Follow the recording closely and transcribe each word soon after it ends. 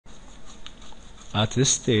At this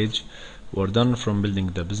stage, we're done from building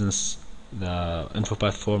the business, the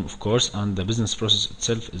InfoPath form, of course, and the business process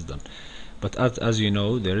itself is done. But as you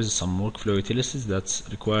know, there is some workflow utilities that's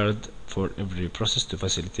required for every process to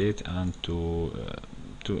facilitate and to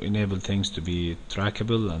enable things to be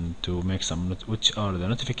trackable and to make some, which are the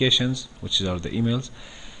notifications, which are the emails.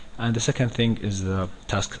 And the second thing is the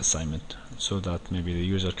task assignment, so that maybe the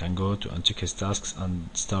user can go to and check his tasks and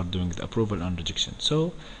start doing the approval and rejection.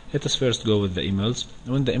 So let us first go with the emails.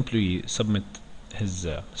 When the employee submit his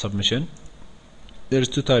submission, there is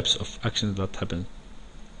two types of actions that happen.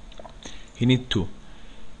 He need to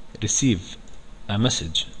receive a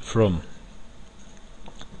message from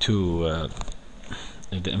to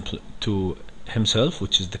himself,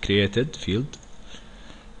 which is the created field.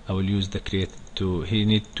 I will use the create to, he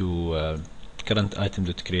need to current item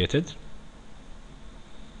that created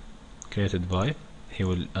by, he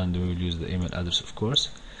will, and we will use the email address, of course.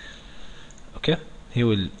 Okay, he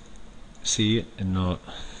will see,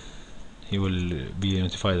 he will be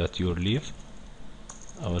notified that your leave,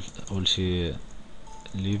 I will see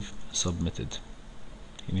leave submitted.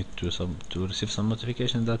 You need to receive some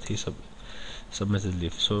notification that he submitted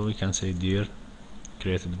leave. So we can say dear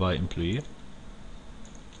created by employee.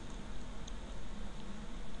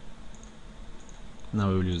 Now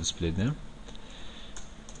we will use display name.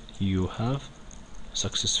 You have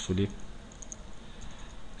successfully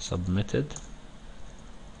submitted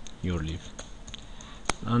your leave.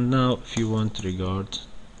 And now if you want to regard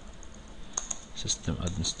system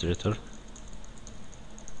administrator,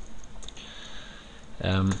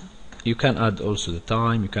 you can add also the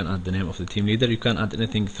time, you can add the name of the team leader, you can add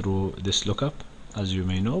anything through this lookup, as you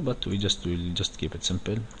may know, but we will just keep it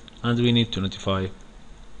simple. And we need to notify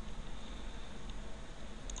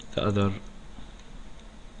the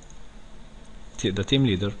team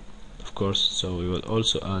leader, of course. So we will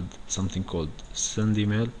also add something called send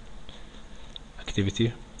email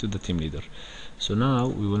activity to the team leader. So now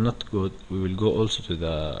we will go also to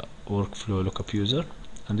the workflow lookup user,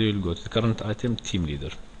 and we will go to the current item team leader,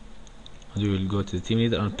 and we will go to the team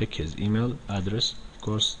leader and pick his email address. Of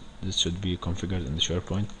course, this should be configured in the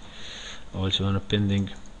SharePoint. Also on a pending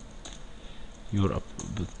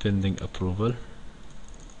approval,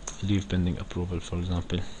 leave pending approval, for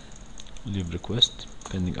example, leave request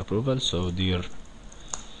pending approval. So dear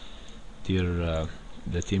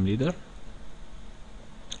the team leader,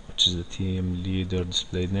 which is the team leader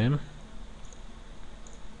display name,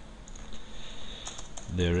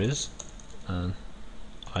 there is an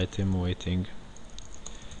item waiting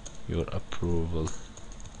your approval.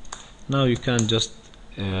 Now you can just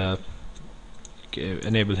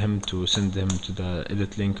enable him to send him to the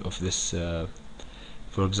edit link of this.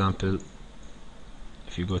 For example,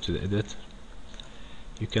 if you go to the edit,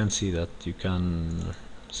 you can see that you can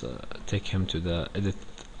take him to the edit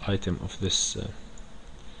item of this,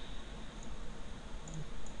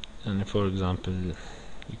 and for example,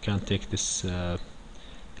 you can take this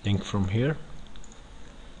link from here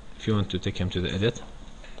if you want to take him to the edit.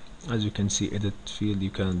 As you can see, edit field,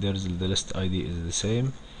 there's the list ID is the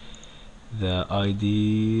same, the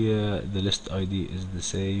list ID is the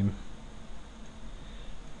same,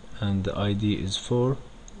 and the ID is 4.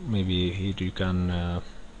 Maybe here you can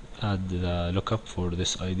add the lookup for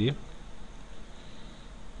this ID.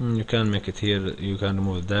 You can make it here, you can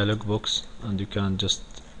remove the dialog box, and you can just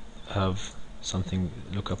have something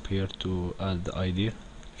look up here to add the ID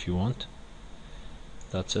if you want.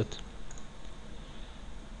 That's it.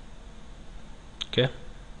 Okay,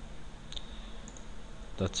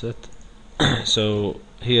 that's it. So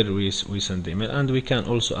here we send the email, and we can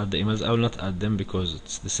also add the emails. I will not add them because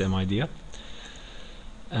it's the same idea.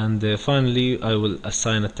 And finally, I will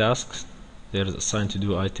assign a task. There is assign to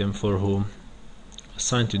do item for whom.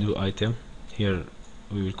 Assign to do item. Here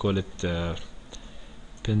we will call it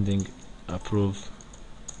pending approve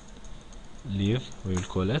leave. We will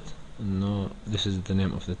call it. No, this is the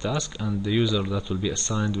name of the task, and the user that will be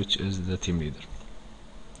assigned, which is the team leader.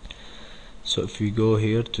 So if we go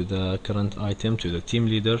here to the current item, to the team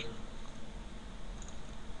leader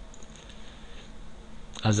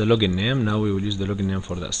as a login name, now we will use the login name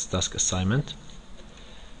for the task assignment.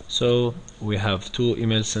 So we have 2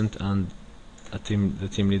 emails sent, and the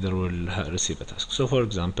team leader will receive a task. So for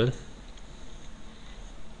example,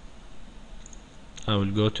 I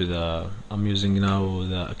will go to I'm using now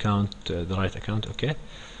the account, the right account. Okay,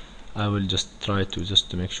 I will just try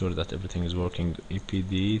to make sure that everything is working.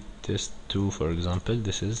 EPD test 2, for example,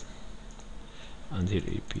 this is, and here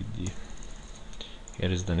EPD,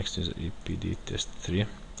 here is the next user, EPD test 3.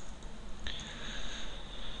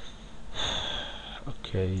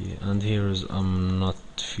 Okay, and here is I'm not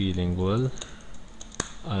feeling well.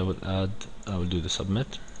 I will do the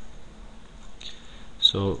submit.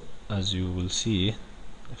 So as you will see,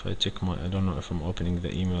 if I check I don't know if I'm opening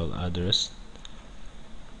the email address.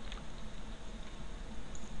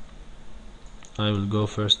 I will go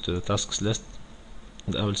first to the tasks list,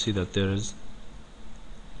 and I will see that there is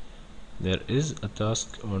a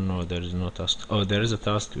task, or no, there is no task. Oh, there is a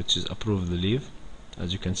task which is approve the leave,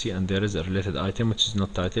 as you can see, and there is a related item which is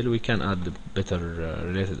not titled. We can add the better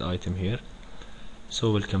related item here.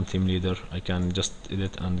 So welcome team leader, I can just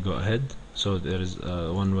edit and go ahead. So there is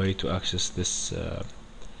one way to access this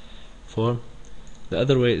form. The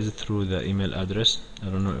other way is through the email address. I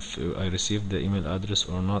don't know if I received the email address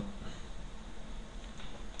or not.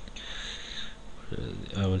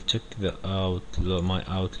 I will check the my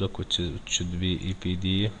Outlook, which should be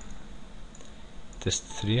EPD test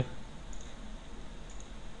 3.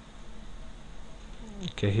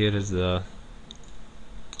 Okay, here is the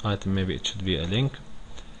item. Maybe it should be a link,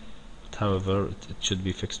 but however it should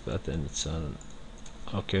be fixed button. It's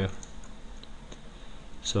okay.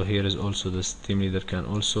 So here is also this team leader can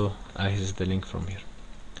also access the link from here.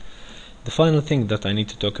 The final thing that I need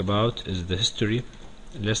to talk about is the history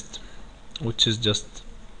list, which is just,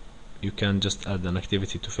 you can just add an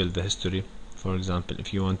activity to fill the history. For example,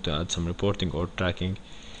 if you want to add some reporting or tracking,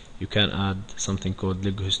 you can add something called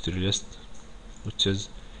Lego history list, which is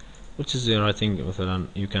writing,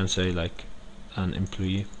 you can say like an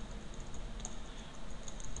employee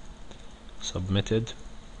submitted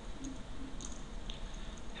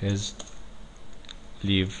his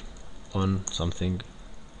leave on something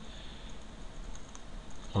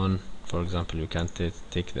on, for example, you can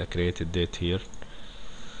take the created date here,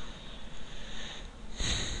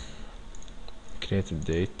 created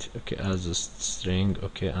date, okay, as a string,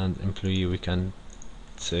 okay, and employee, we can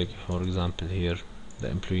say, for example, here the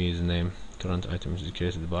employee's name, current item is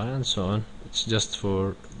created by, and so on. It's just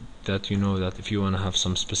for that, you know, that if you want to have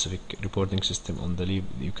some specific reporting system on the leave,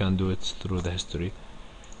 you can do it through the history,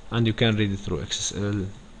 and you can read it through XSL,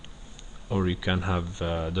 or you can have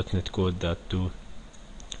 .NET code that do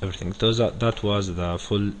everything. So that was the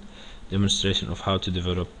full demonstration of how to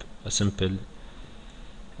develop a simple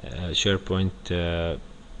SharePoint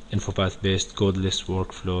InfoPath based codeless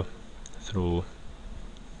workflow through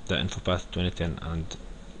the InfoPath 2010 and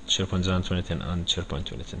SharePoint Design 2010 and SharePoint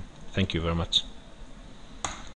 2010. Thank you very much.